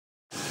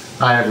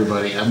Hi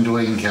everybody, I'm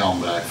Dwayne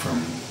Kalmbach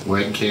from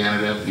WEG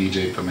Canada,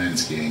 VJ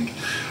Pamensky Inc.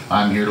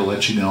 I'm here to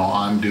let you know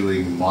I'm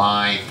doing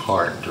my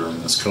part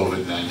during this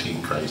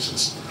COVID-19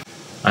 crisis.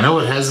 I know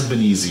it hasn't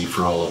been easy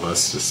for all of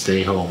us to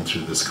stay home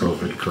through this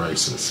COVID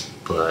crisis,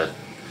 but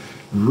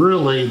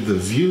really the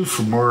view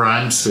from where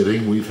I'm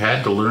sitting, we've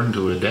had to learn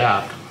to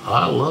adapt.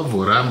 I love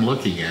what I'm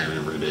looking at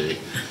every day.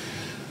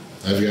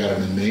 I've got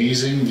an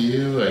amazing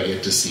view. I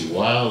get to see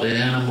wild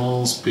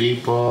animals,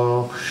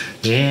 people,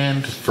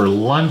 and for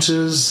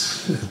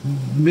lunches,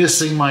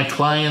 missing my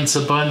clients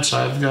a bunch,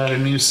 I've got a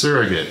new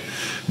surrogate.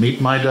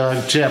 Meet my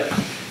dog Chip.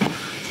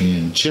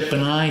 And Chip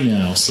and I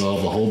now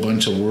solve a whole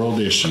bunch of world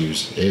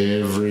issues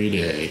every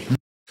day.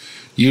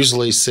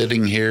 Usually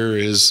sitting here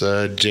is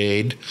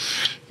Jade.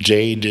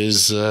 Jade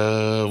is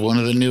one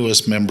of the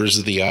newest members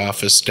of the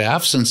office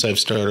staff since I've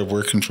started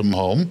working from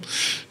home.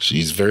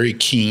 She's a very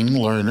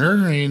keen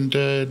learner and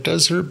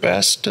does her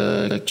best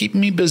to keep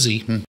me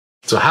busy.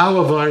 So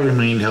how have I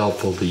remained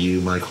helpful to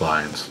you, my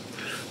clients?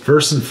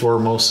 First and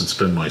foremost, it's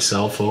been my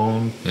cell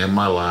phone and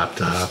my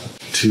laptop,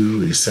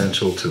 two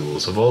essential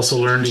tools. I've also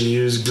learned to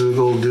use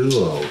Google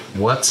Duo,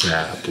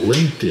 WhatsApp,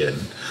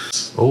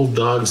 LinkedIn. Old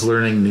dog's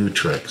learning new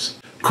tricks.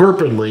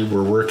 Corporately,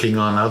 we're working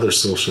on other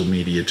social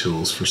media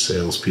tools for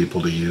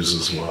salespeople to use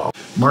as well.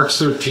 March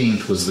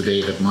 13th was the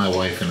day that my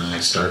wife and I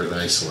started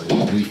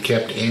isolating. We've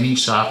kept any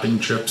shopping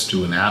trips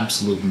to an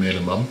absolute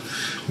minimum.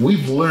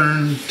 We've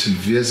learned to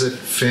visit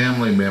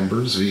family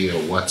members via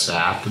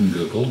WhatsApp and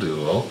Google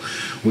Duo.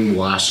 We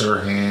wash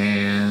our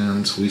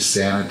hands, we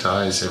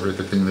sanitize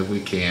everything that we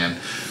can.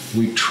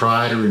 We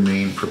try to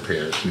remain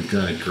prepared. We've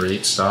got a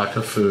great stock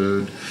of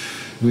food.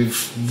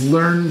 We've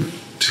learned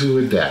to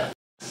adapt.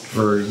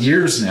 For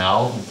years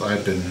now,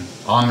 I've been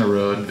on the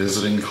road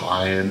visiting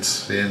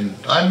clients, and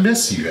I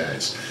miss you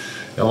guys.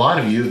 A lot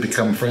of you have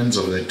become friends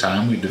over that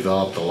time. We've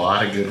developed a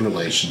lot of good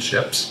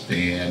relationships,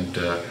 and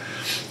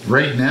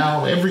right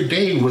now, every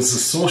day was a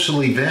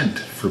social event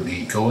for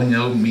me, going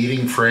out,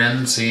 meeting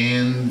friends,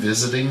 and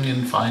visiting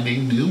and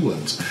finding new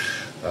ones.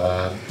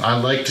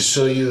 I'd like to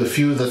show you a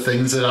few of the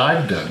things that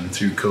I've done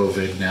through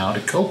COVID now to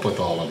cope with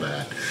all of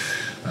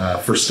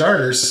that. For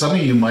starters, some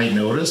of you might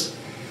notice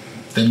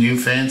the new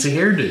fancy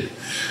hairdo.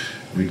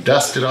 We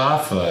dusted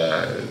off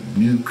a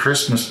new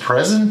Christmas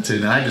present,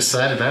 and I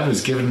decided I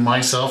was giving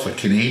myself a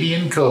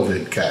Canadian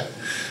COVID cut.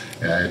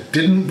 It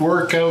didn't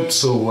work out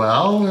so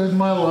well, and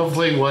my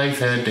lovely wife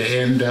had to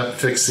end up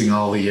fixing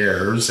all the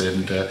errors,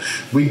 and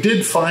we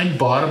did find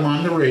bottom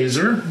on the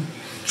razor.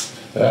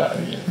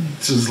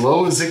 It's as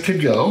low as it could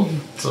go,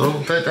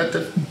 so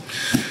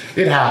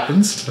it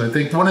happens. I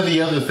think one of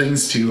the other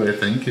things too,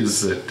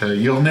 is that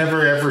you'll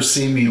never ever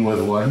see me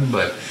with one,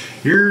 but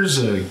here's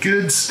a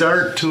good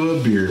start to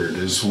a beard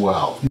as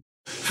well.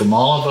 From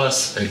all of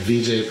us at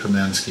VJ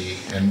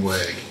Pamensky and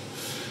WEG,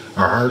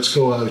 our hearts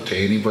go out to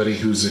anybody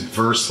who's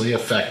adversely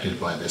affected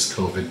by this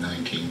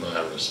COVID-19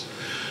 virus.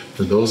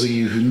 For those of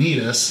you who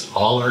need us,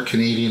 all our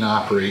Canadian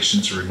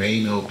operations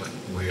remain open.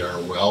 We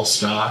are well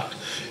stocked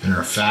and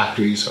our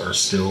factories are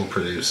still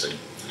producing.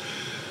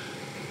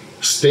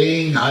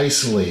 Staying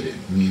isolated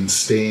means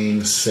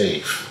staying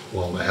safe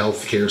while the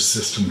healthcare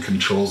system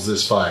controls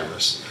this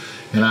virus.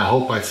 And I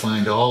hope I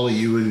find all of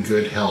you in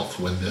good health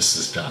when this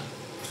is done.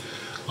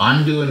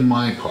 I'm doing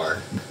my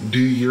part. Do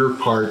your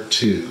part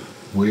too.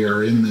 We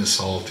are in this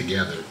all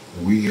together.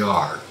 We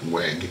are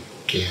WEG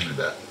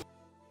Canada.